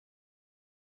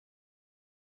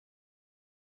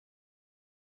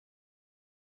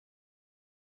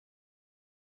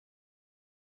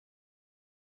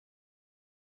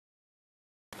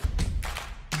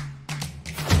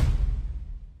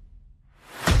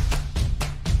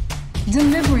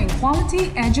delivering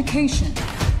quality education,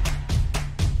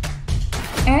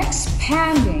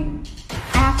 expanding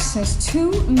access to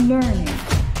learning,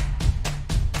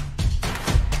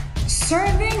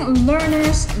 serving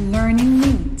learners' learning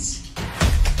needs,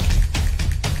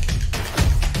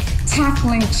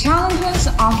 tackling challenges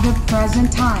of the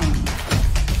present time,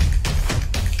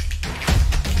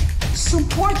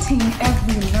 supporting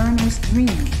every learner's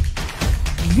dream,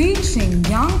 reaching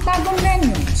young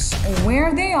Tagomeños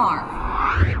where they are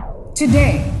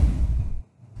today.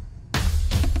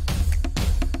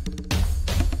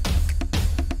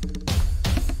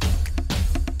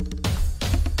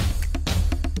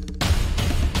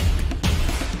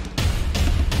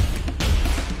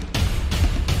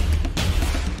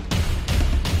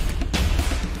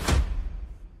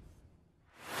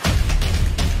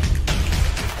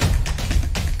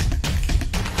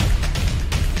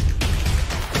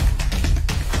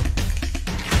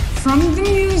 From the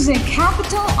music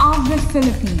capital of the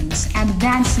Philippines,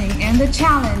 advancing in the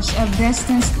challenge of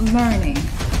distance learning,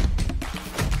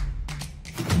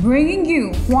 bringing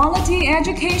you quality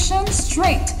education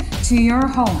straight to your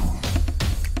home.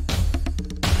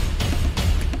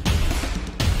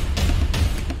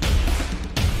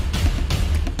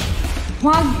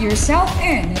 Plug yourself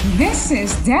in. This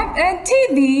is DepEd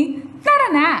TV.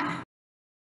 Tara na!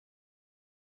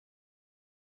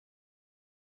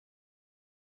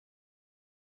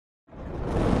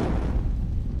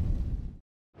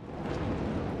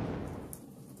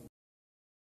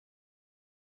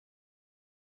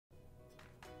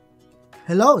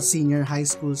 Hello, senior high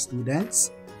school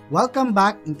students! Welcome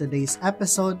back in today's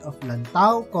episode of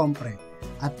Lantaw, Compre,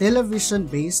 a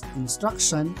television-based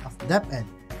instruction of DepEd,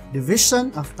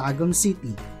 Division of Tagum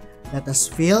City. Let us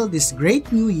fill this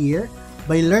great new year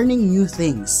by learning new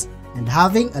things and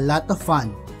having a lot of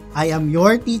fun. I am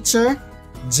your teacher,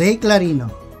 J.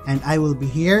 Clarino, and I will be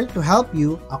here to help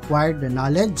you acquire the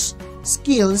knowledge,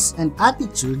 skills, and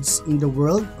attitudes in the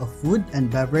world of food and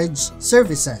beverage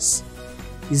services.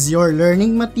 Is your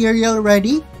learning material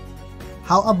ready?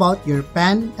 How about your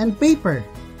pen and paper?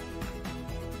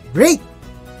 Great!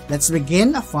 Let's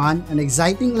begin a fun and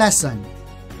exciting lesson.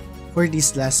 For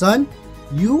this lesson,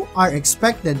 you are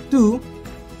expected to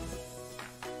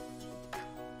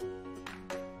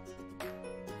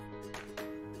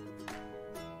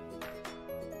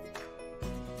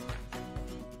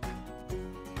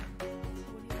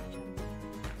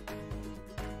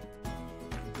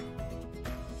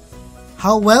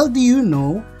How well do you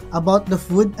know about the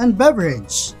food and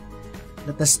beverage?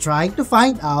 Let us try to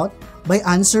find out by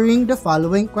answering the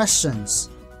following questions.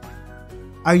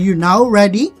 Are you now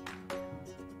ready?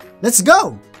 Let's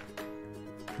go!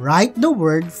 Write the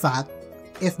word fact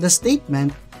if the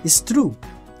statement is true,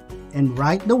 and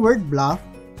write the word bluff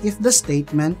if the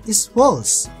statement is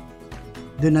false.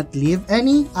 Do not leave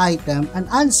any item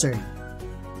unanswered.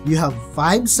 You have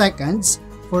 5 seconds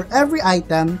for every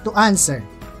item to answer.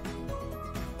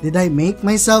 Did I make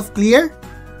myself clear?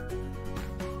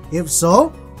 If so,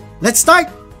 let's start!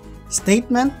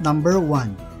 Statement number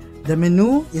 1. The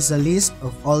menu is a list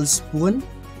of all spoon,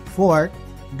 fork,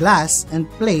 glass, and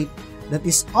plate that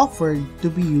is offered to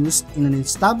be used in an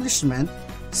establishment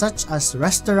such as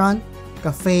restaurant,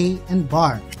 cafe, and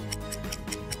bar.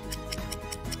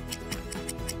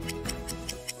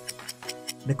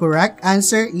 The correct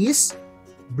answer is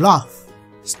bluff.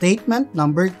 Statement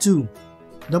number 2.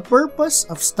 The purpose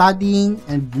of studying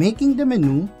and making the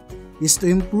menu is to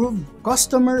improve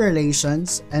customer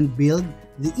relations and build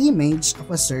the image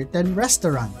of a certain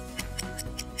restaurant.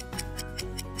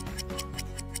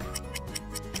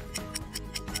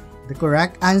 The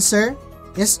correct answer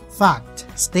is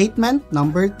fact. Statement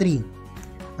number 3.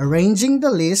 Arranging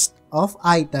the list of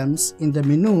items in the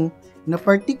menu in a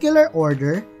particular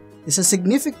order is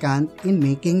significant in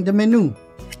making the menu.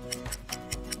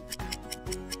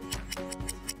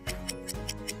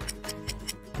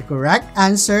 The correct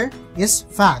answer is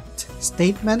fact.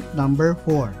 Statement number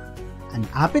 4. An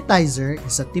appetizer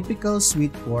is a typical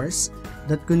sweet course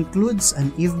that concludes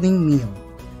an evening meal.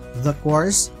 The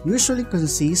course usually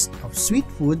consists of sweet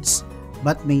foods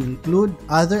but may include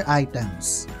other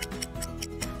items.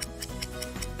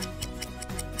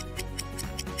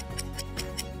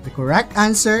 The correct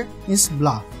answer is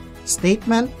bluff.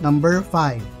 Statement number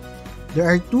 5. There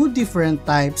are 2 different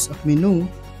types of menu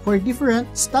for different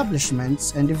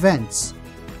establishments and events,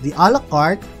 the a la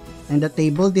carte and the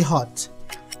table d'hôte.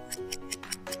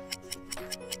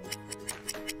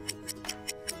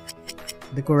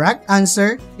 The correct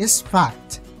answer is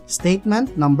fact.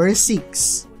 Statement number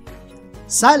 6.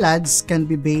 Salads can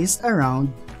be based around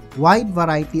wide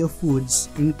variety of foods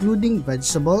including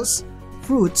vegetables,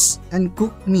 fruits and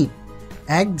cooked meat,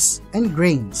 eggs and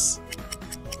grains.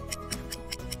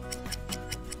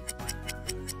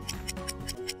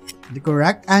 The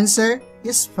correct answer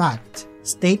is fact.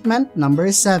 Statement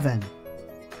number 7.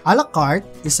 A la carte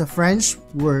is a French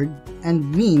word and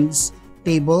means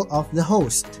table of the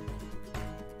host.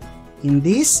 In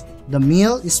this, the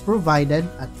meal is provided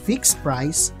at fixed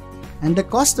price and the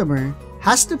customer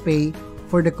has to pay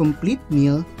for the complete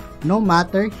meal no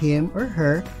matter him or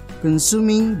her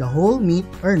consuming the whole meat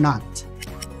or not.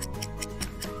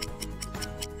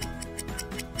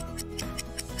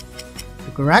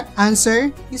 The correct answer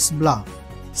is bluff.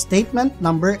 Statement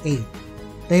number 8.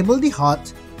 Table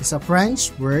d'hôte is a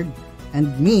French word and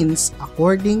means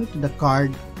according to the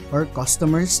card or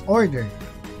customer's order.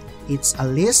 It's a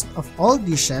list of all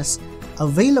dishes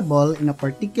available in a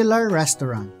particular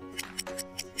restaurant.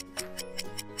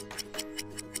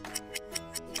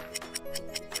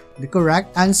 The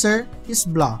correct answer is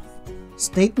bluff.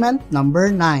 Statement number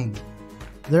 9.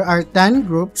 There are 10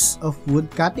 groups of food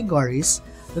categories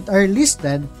that are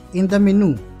listed in the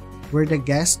menu, where the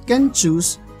guest can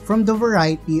choose from the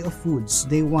variety of foods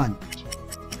they want.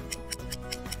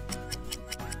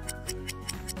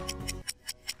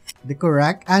 The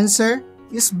correct answer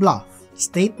is bluff.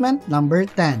 Statement number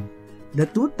 10. The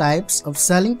two types of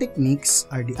selling techniques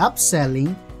are the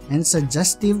upselling and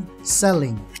suggestive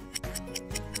selling.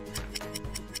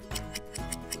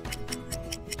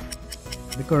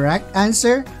 The correct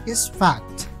answer is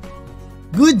fact.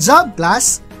 Good job,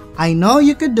 class! I know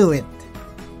you could do it.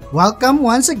 Welcome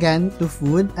once again to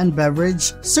Food and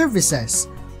Beverage Services,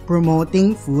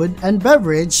 promoting food and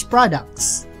beverage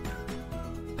products.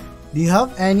 Do you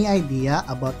have any idea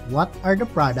about what are the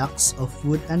products of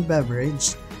food and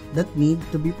beverage that need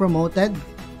to be promoted?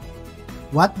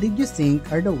 What did you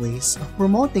think are the ways of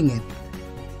promoting it?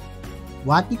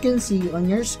 What you can see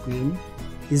on your screen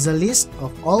is a list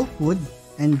of all food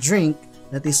and drink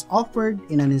that is offered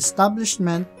in an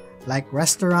establishment like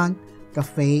restaurant,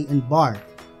 cafe, and bar.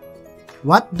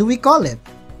 What do we call it?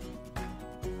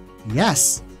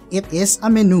 Yes, it is a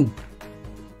menu.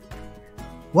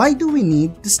 Why do we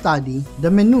need to study the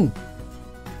menu?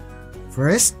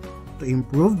 First, to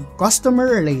improve customer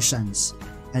relations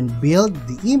and build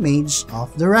the image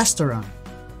of the restaurant.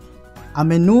 A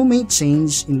menu may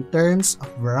change in terms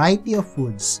of variety of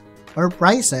foods or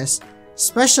prices,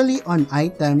 especially on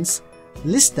items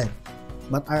listed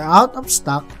but are out of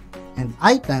stock and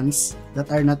items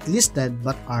that are not listed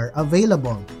but are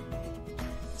available.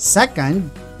 Second,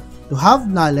 to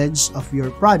have knowledge of your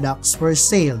products for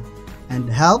sale and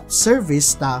help service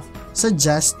staff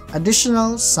suggest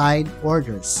additional side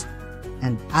orders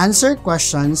and answer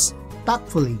questions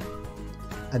tactfully.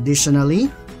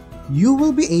 Additionally, you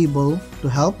will be able to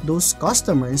help those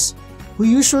customers who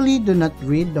usually do not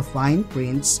read the fine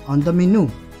prints on the menu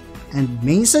and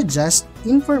may suggest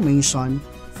information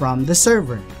from the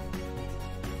server.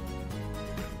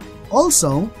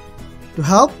 Also, to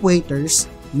help waiters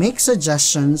make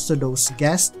suggestions to those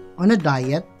guests on a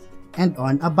diet and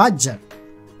on a budget.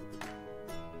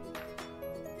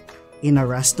 In a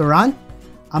restaurant,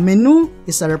 a menu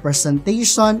is a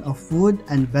representation of food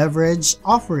and beverage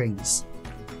offerings.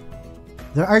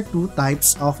 There are two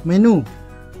types of menu,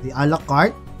 the a la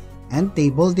carte and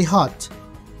table d'hôte.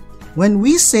 When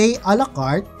we say a la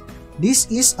carte, this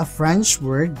is a French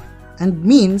word and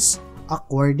means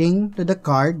according to the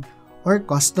card or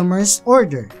customer's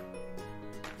order.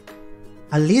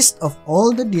 A list of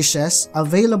all the dishes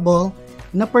available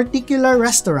in a particular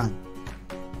restaurant.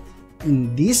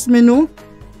 In this menu,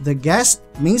 the guest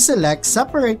may select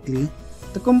separately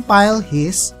to compile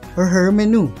his or her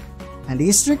menu and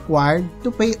is required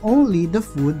to pay only the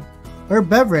food or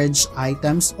beverage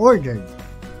items ordered.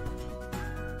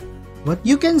 What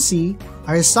you can see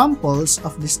are samples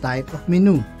of this type of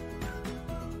menu.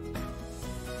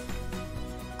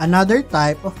 Another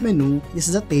type of menu is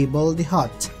the table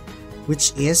d'hôte,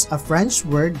 which is a French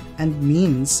word and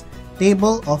means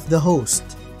table of the host.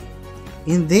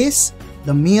 In this,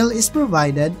 the meal is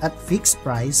provided at fixed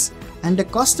price and the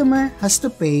customer has to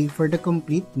pay for the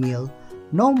complete meal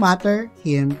no matter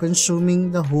him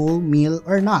consuming the whole meal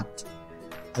or not.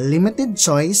 A limited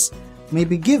choice may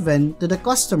be given to the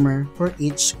customer for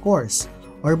each course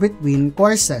or between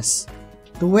courses.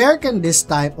 To where can this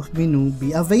type of menu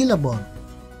be available?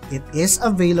 It is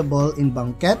available in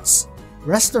banquets,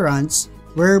 restaurants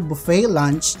where buffet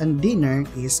lunch and dinner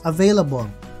is available,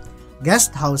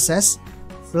 guest houses,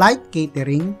 flight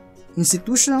catering,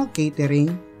 institutional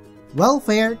catering,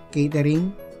 welfare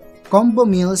catering, combo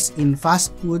meals in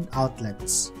fast food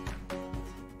outlets.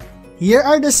 Here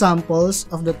are the samples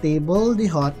of the table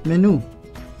d'hôte menu.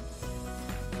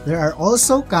 There are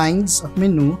also kinds of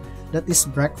menu that is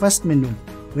breakfast menu,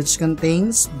 which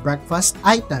contains breakfast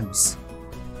items.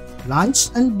 Lunch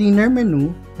and dinner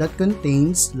menu that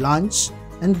contains lunch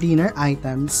and dinner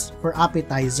items for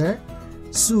appetizer,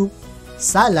 soup,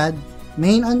 salad,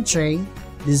 main entree,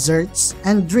 desserts,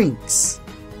 and drinks.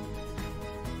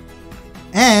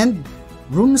 And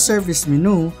room service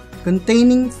menu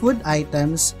containing food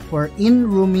items for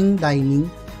in-rooming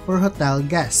dining for hotel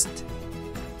guests.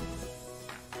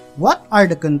 What are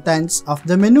the contents of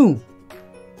the menu?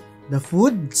 The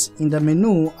foods in the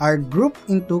menu are grouped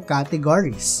into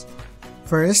categories.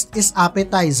 First is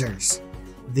appetizers.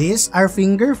 These are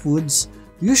finger foods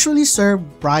usually served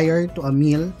prior to a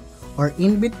meal or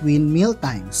in between meal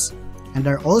times and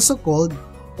are also called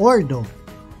ordo,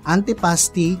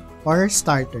 antipasti, or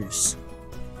starters.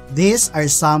 These are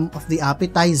some of the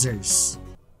appetizers.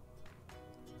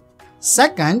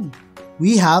 Second,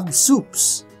 we have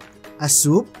soups. A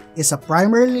soup is a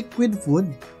primary liquid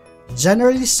food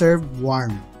generally served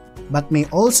warm, but may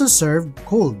also serve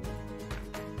cold.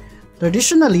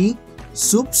 Traditionally,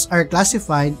 soups are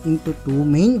classified into two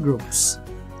main groups: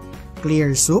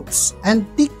 clear soups and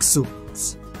thick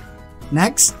soups.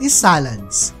 Next is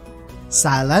salads.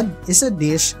 Salad is a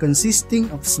dish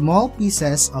consisting of small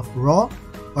pieces of raw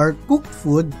or cooked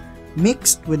food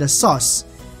mixed with a sauce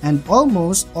and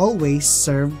almost always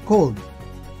served cold.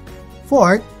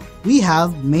 Fourth, we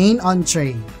have main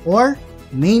entree or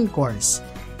main course.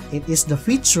 It is the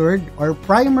featured or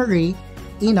primary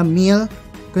in a meal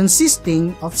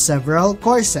consisting of several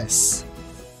courses.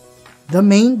 The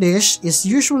main dish is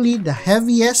usually the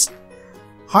heaviest,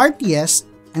 heartiest,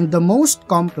 and the most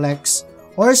complex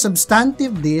or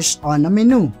substantive dish on a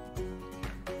menu.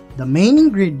 The main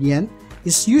ingredient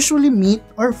is usually meat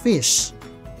or fish.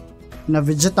 In a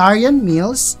vegetarian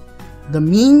meals, the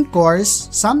main course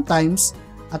sometimes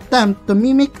attempt to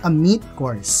mimic a meat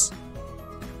course.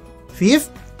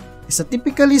 Fifth is a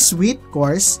typically sweet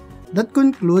course that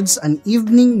concludes an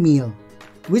evening meal,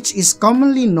 which is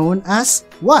commonly known as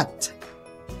what?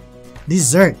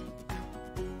 Dessert.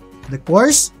 The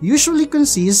course usually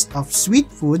consists of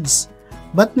sweet foods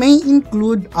but may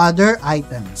include other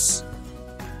items.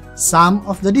 Some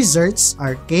of the desserts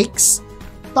are cakes,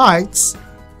 tarts,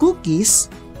 cookies,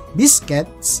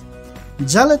 biscuits,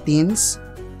 gelatines,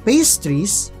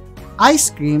 pastries, ice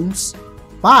creams,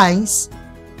 pies,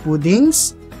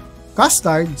 puddings,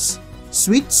 custards,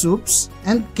 sweet soups,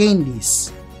 and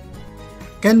candies.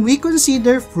 Can we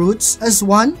consider fruits as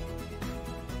one?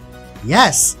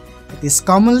 Yes, it is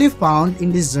commonly found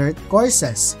in dessert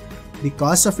courses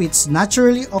because of its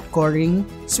naturally occurring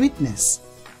sweetness.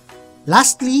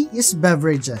 Lastly is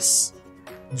beverages.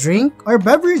 Drink or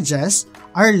beverages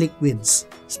are liquids,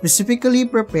 specifically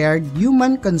prepared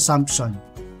human consumption.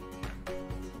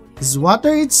 Is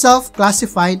water itself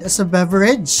classified as a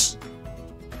beverage?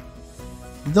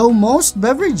 Though most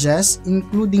beverages,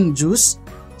 including juice,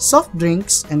 soft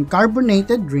drinks, and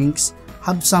carbonated drinks,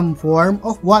 have some form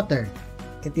of water,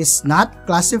 it is not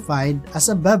classified as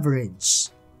a beverage.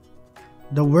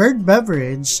 The word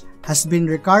beverage has been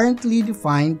recurrently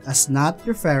defined as not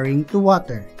referring to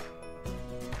water.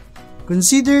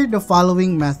 Consider the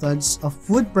following methods of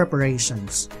food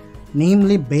preparations,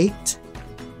 namely baked,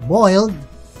 boiled,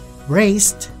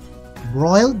 braised,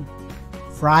 broiled,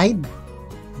 fried,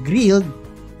 grilled,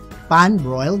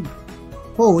 pan-broiled,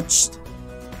 poached,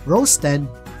 roasted,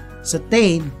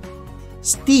 sautéed,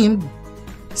 steamed,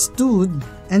 stewed,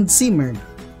 and simmered.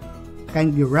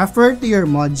 Kindly refer to your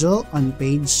module on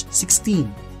page 16.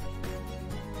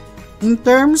 In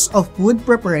terms of food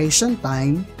preparation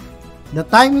time, the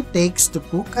time it takes to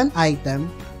cook an item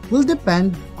will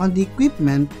depend on the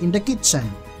equipment in the kitchen,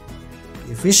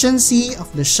 the efficiency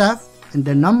of the chef, and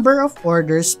the number of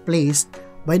orders placed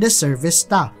by the service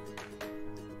staff.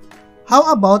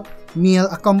 How about meal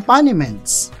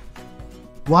accompaniments?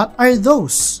 What are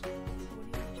those?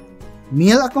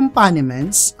 Meal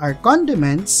accompaniments are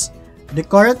condiments,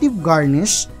 decorative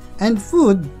garnish, and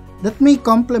food that may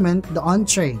complement the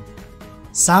entree.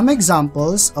 Some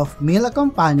examples of meal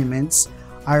accompaniments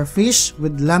are fish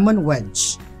with lemon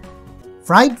wedge,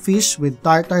 fried fish with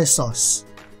tartar sauce,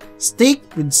 steak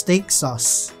with steak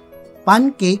sauce,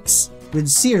 pancakes with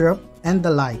syrup, and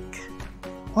the like.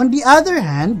 On the other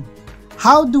hand,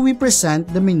 how do we present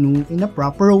the menu in a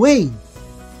proper way?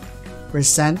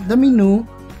 Present the menu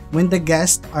when the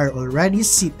guests are already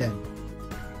seated.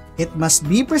 It must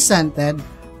be presented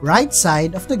right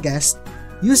side of the guest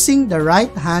using the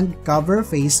right hand cover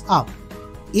face up.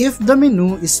 If the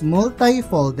menu is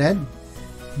multi-folded,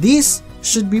 this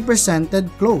should be presented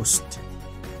closed.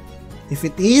 If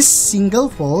it is single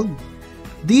fold,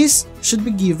 These should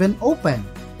be given open.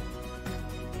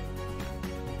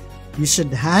 You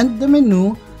should hand the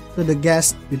menu to the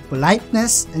guest with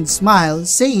politeness and smile,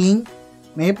 saying,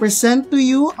 "May I present to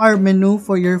you our menu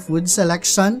for your food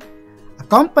selection,"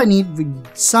 accompanied with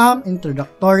some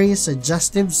introductory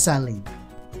suggestive selling.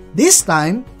 This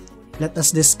time, let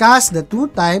us discuss the two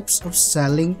types of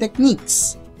selling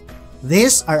techniques.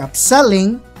 These are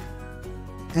upselling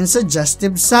and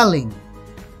suggestive selling.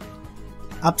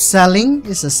 Upselling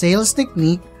is a sales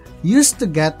technique used to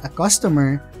get a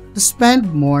customer to spend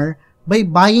more by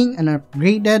buying an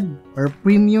upgraded or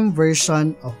premium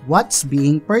version of what's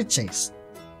being purchased.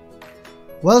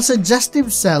 While suggestive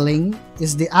selling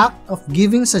is the act of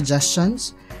giving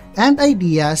suggestions and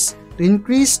ideas to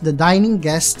increase the dining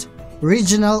guest's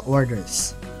original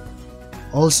orders.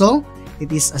 Also, it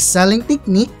is a selling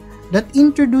technique that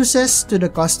introduces to the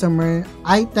customer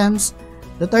items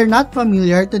that are not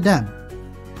familiar to them.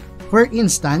 For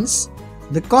instance,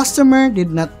 the customer did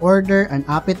not order an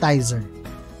appetizer.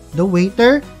 The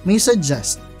waiter may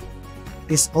suggest.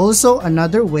 It is also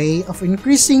another way of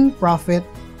increasing profit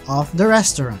of the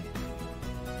restaurant.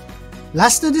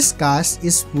 Last to discuss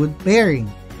is food pairing.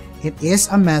 It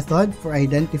is a method for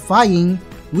identifying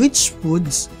which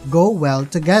foods go well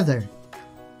together.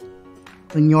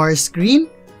 On your screen,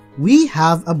 we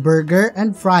have a burger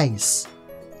and fries,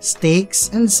 steaks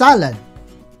and salad,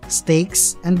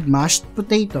 steaks and mashed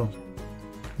potato,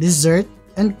 dessert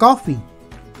and coffee,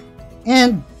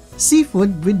 and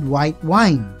seafood with white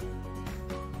wine.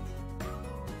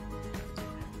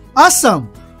 Awesome!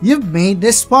 You've made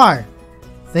this far!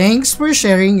 Thanks for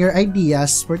sharing your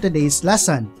ideas for today's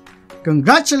lesson.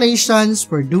 Congratulations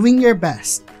for doing your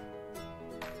best.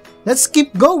 Let's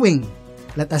keep going.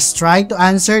 Let us try to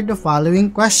answer the following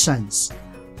questions.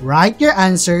 Write your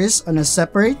answers on a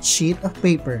separate sheet of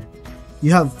paper.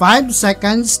 You have 5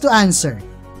 seconds to answer.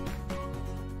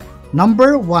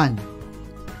 Number 1.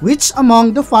 Which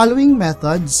among the following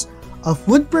methods of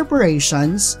food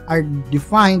preparations are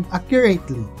defined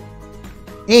accurately?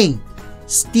 A.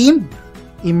 Steamed,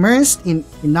 immersed in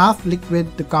enough liquid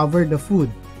to cover the food.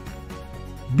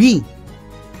 B.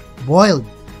 Boiled,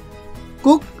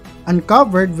 cooked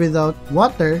uncovered without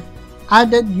water,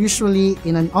 added usually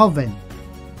in an oven.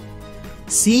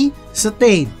 C.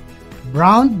 Sautéed,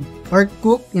 browned or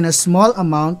cooked in a small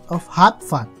amount of hot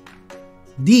fat.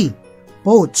 D.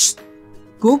 Poached,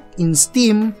 cooked in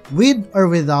steam with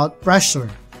or without pressure.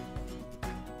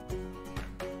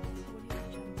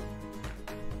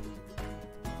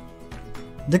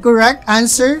 The correct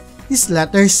answer is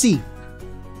letter C.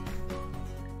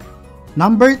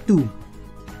 Number 2.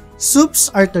 Soups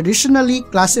are traditionally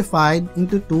classified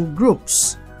into 2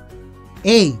 groups.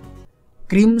 A.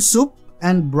 Cream soup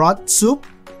and broth soup.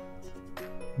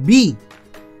 B.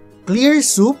 Clear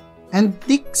soup and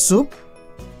thick soup.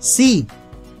 C.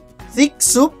 Thick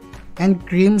soup and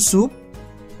cream soup.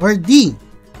 Or D.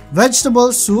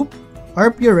 Vegetable soup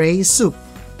or puree soup.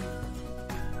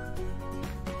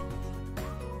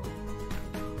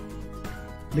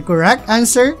 The correct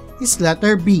answer is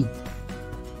letter B.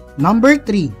 Number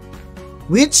 3.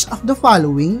 Which of the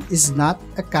following is not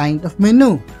a kind of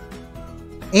menu?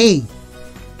 A.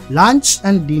 Lunch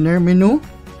and dinner menu.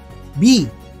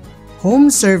 B. Home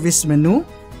service menu.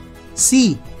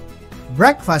 C.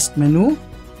 Breakfast menu.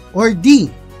 Or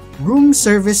D. Room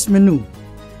service menu.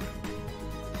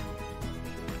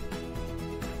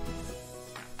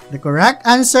 The correct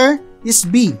answer is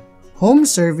B. Home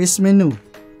service menu.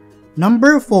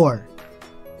 Number 4.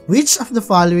 Which of the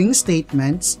following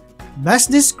statements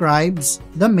best describes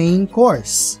the main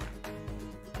course?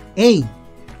 A.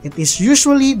 It is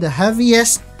usually the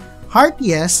heaviest,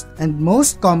 heartiest, and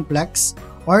most complex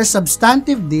or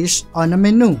substantive dish on a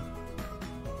menu.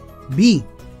 B.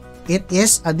 It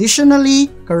is additionally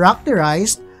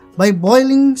characterized by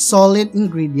boiling solid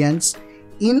ingredients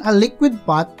in a liquid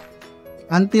pot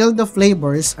until the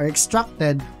flavors are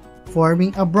extracted,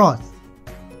 forming a broth.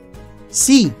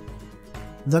 C.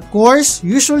 The course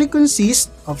usually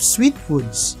consists of sweet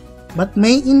foods, but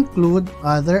may include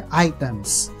other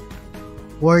items.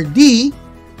 Or D.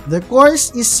 The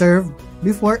course is served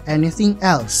before anything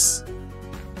else.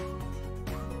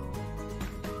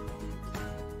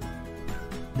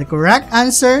 The correct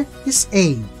answer is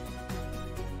A.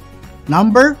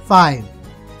 Number 5.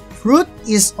 Fruit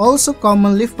is also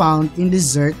commonly found in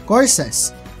dessert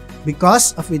courses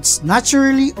because of its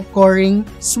naturally occurring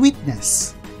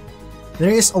sweetness. There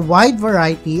is a wide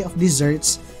variety of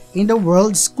desserts in the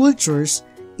world's cultures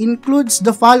includes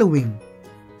the following.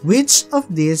 Which of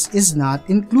these is not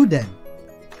included?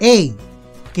 A.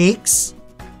 Cakes.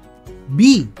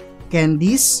 B.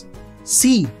 Candies.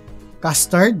 C.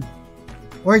 custard,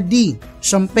 or D.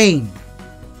 champagne?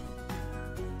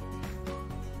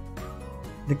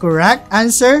 The correct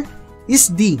answer is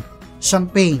D.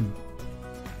 champagne.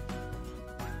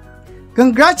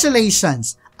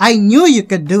 Congratulations! I knew you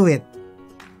could do it!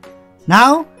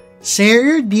 Now, share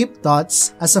your deep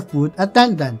thoughts as a food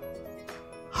attendant.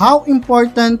 How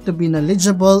important to be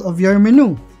knowledgeable of your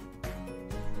menu?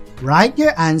 Write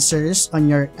your answers on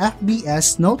your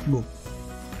FBS notebook.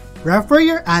 Refer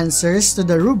your answers to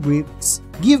the rubrics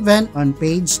given on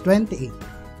page 28.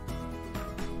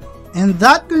 And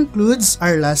that concludes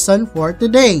our lesson for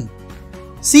today.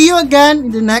 See you again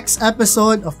in the next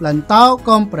episode of Lantaw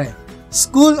Compre,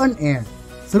 School on Air,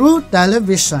 through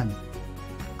television.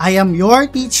 I am your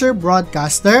teacher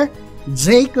broadcaster,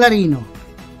 J. Clarino.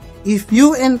 If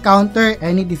you encounter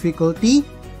any difficulty,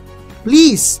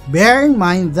 please bear in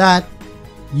mind that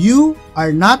you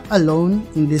are not alone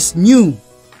in this new,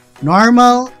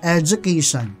 normal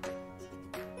education.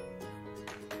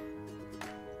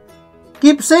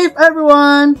 Keep safe,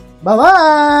 everyone!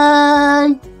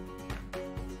 Bye-bye!